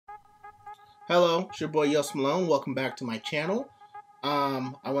Hello, it's your boy Yos Malone. Welcome back to my channel.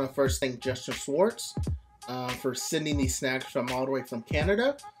 I want to first thank Justin Swartz for sending these snacks from all the way from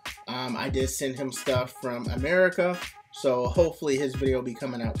Canada. I did send him stuff from America, so hopefully his video will be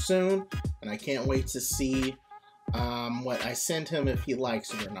coming out soon, and I can't wait to see what I sent him, if he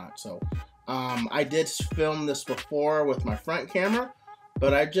likes it or not. So I did film this before with my front camera,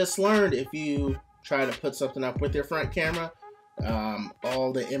 but I just learned if you try to put something up with your front camera,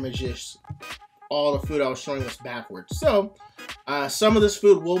 all the images, all the food I was showing was backwards. So some of this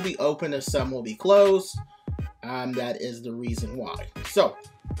food will be open and some will be closed. That is the reason why. So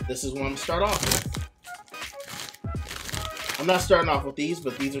this is what I'm gonna start off with. I'm not starting off with these,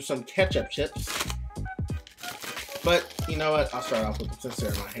 but these are some ketchup chips. But you know what? I'll start off with them since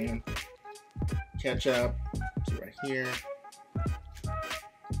they're in my hand. Ketchup, see right here.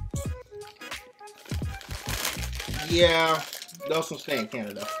 Yeah, those will stay in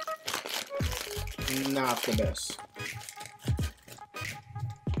Canada. Not the best.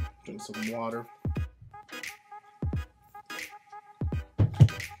 Drink some water.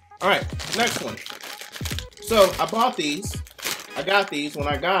 Alright, next one. So, I bought these. I got these. When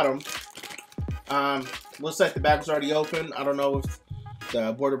I got them, looks like the bag was already open. I don't know if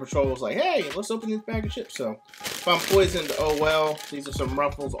the Border Patrol was like, hey, let's open this bag of chips. So, if I'm poisoned, oh well. These are some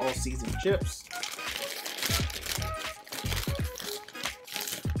Ruffles all-season chips.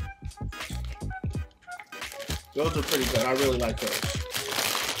 Those are pretty good. I really like those.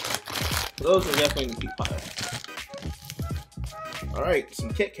 Those are definitely in the peak pile. Alright,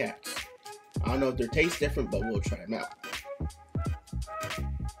 some Kit Kats. I don't know if they taste different, but we'll try them out.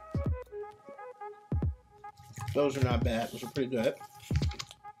 Those are not bad. Those are pretty good.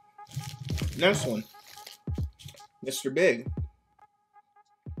 Next one. Mr. Big.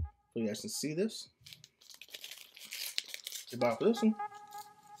 So you guys can see this. About this one.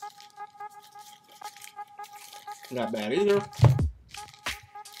 Not bad either.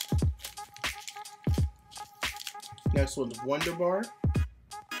 Next one's Wonder Bar.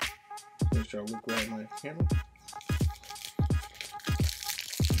 Make sure I look right at my camera.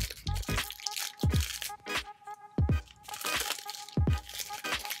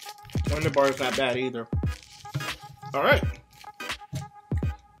 Wonder Bar is not bad either. Alright.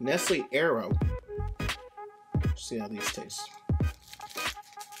 Nestle Aero. Let's see how these taste.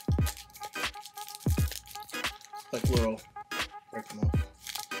 Like we'll break them off.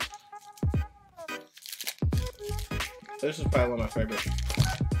 This is probably one of my favorites.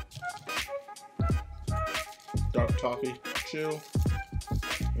 Dark Toffee Chew.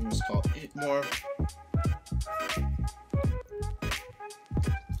 And it's called Eat More.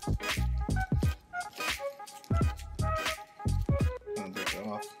 I'm gonna break it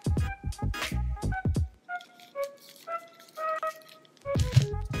off.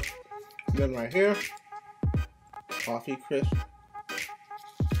 Then right here, Coffee Crisp.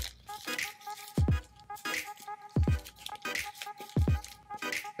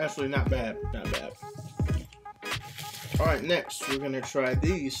 Actually, not bad, not bad. Alright, next we're gonna try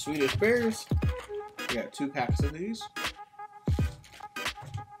these Swedish Bears. We got 2 packs of these.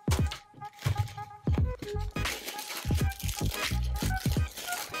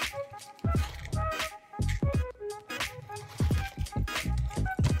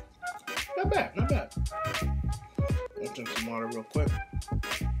 Not bad, not bad. Let's drink some water real quick.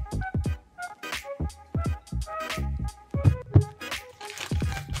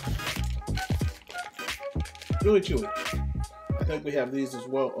 Really chewy. I think we have these as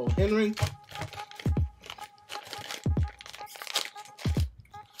well. O. Henry.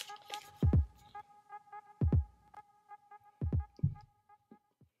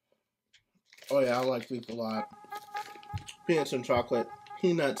 Oh yeah, I like these a lot. Peanuts and chocolate.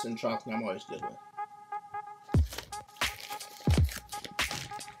 Peanuts and chocolate I'm always good with.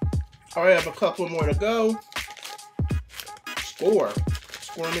 Alright, I have a couple more to go. Score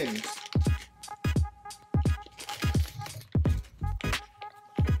minis.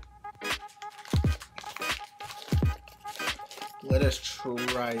 Let us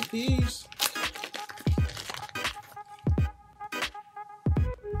try these.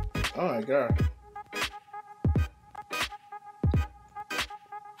 Oh my god.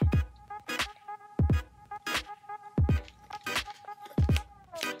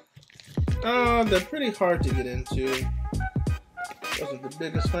 They're pretty hard to get into. Wasn't the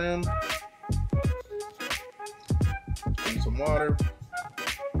biggest fan. Drink some water.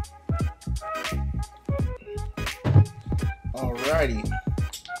 Alrighty.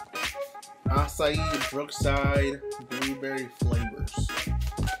 Acai Brookside Blueberry Flavors.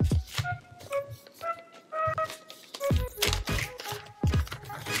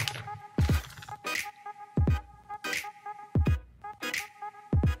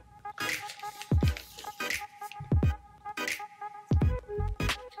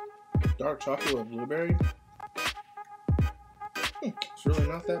 dark chocolate with blueberry. It's really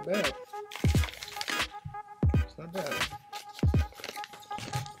not that bad. It's not bad.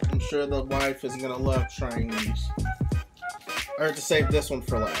 I'm sure the wife is gonna love trying these. I have to save this one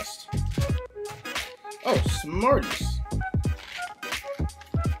for last. Oh, Smarties.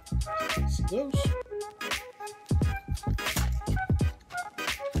 See those?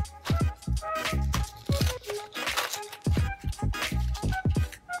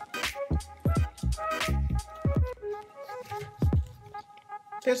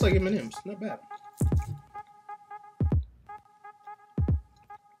 Tastes like M&M's. Not bad.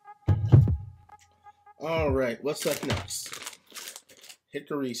 All right, what's up next?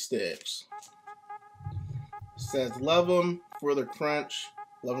 Hickory sticks. It says love them for the crunch,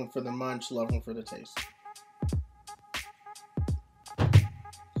 love them for the munch, love them for the taste.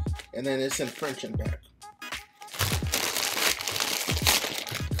 And then it's in French and back.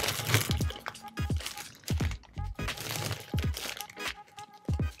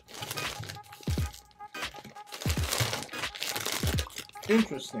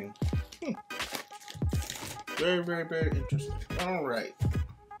 Interesting. Very, very, very interesting. All right.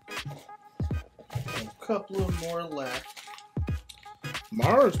 A couple of more left.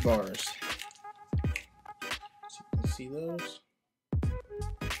 Mars bars. So you can see those.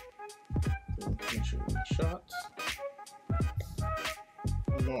 Make sure we shots.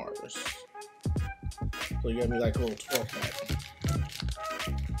 Mars. So you got me like a little 12-pack.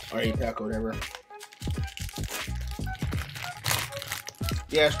 Or 8-pack, whatever.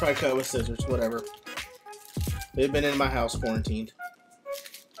 Yeah, it's probably cut with scissors, whatever. They've been in my house quarantined.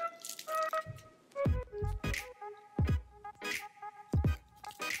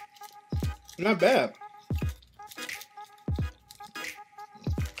 Not bad.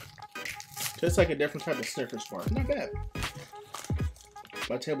 Tastes like a different type of Snickers bar. Not bad.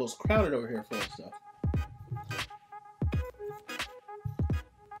 My table is crowded over here full of stuff.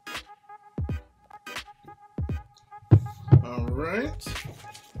 Alright.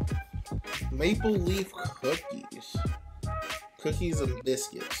 Maple leaf cookies. Cookies and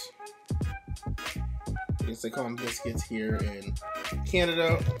biscuits. I guess they call them biscuits here in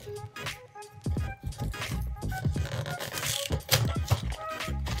Canada.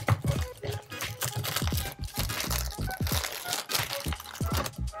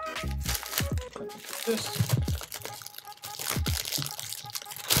 This.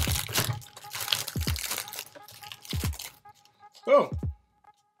 Oh,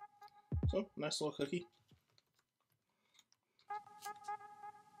 so nice little cookie.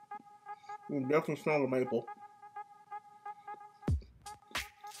 You definitely smell the maple.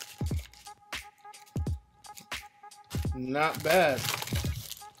 Not bad.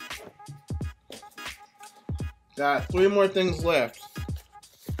 Got 3 more things left.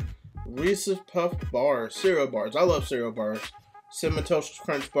 Reese's Puff bars, cereal bars. I love cereal bars. Cinnamon Toast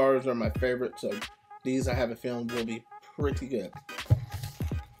Crunch bars are my favorite, so these I have a feeling will be pretty good.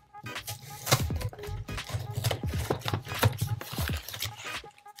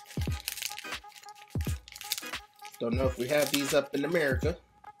 Don't know if we have these up in America.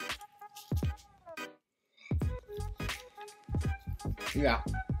 Yeah.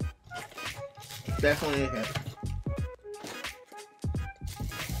 Definitely a hit.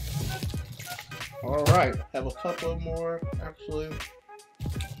 Alright, have a couple more, actually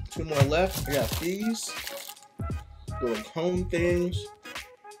 2 more left. I got these little cone things.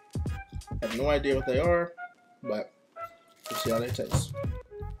 I have no idea what they are, but let's see how they taste.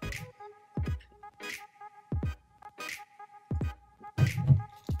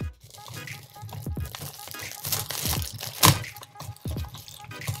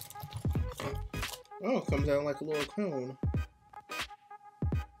 Oh, it comes out like a little cone.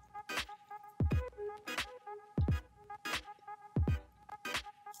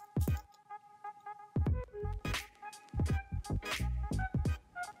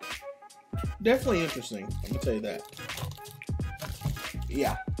 Definitely interesting, I'm gonna tell you that.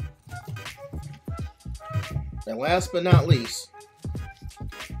 Yeah. And last but not least,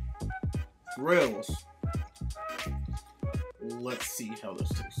 Thrills. Let's see how this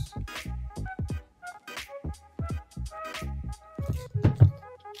tastes.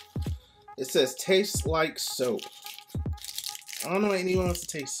 It says tastes like soap. I don't know why anyone wants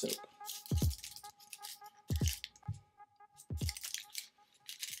to taste soap.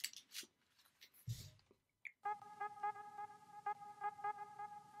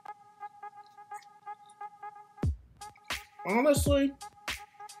 Honestly,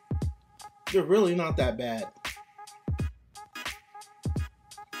 they're really not that bad.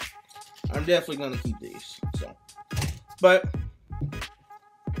 I'm definitely gonna keep these. So, but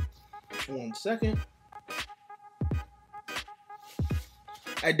 1 second.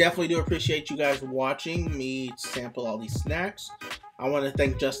 I definitely do appreciate you guys watching me sample all these snacks. I want to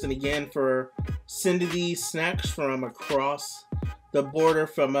thank Justin again for sending these snacks from across the border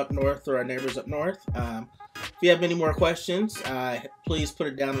from up north, or our neighbors up north. If you have any more questions, please put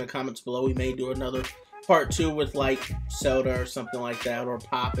it down in the comments below. We may do another part 2 with like soda or something like that, or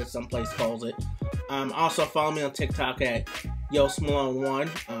pop as some place calls it. Also follow me on TikTok at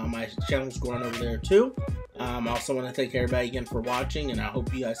YosMalone1. My channel's growing over there too. I also want to thank everybody again for watching, and I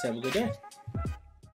hope you guys have a good day.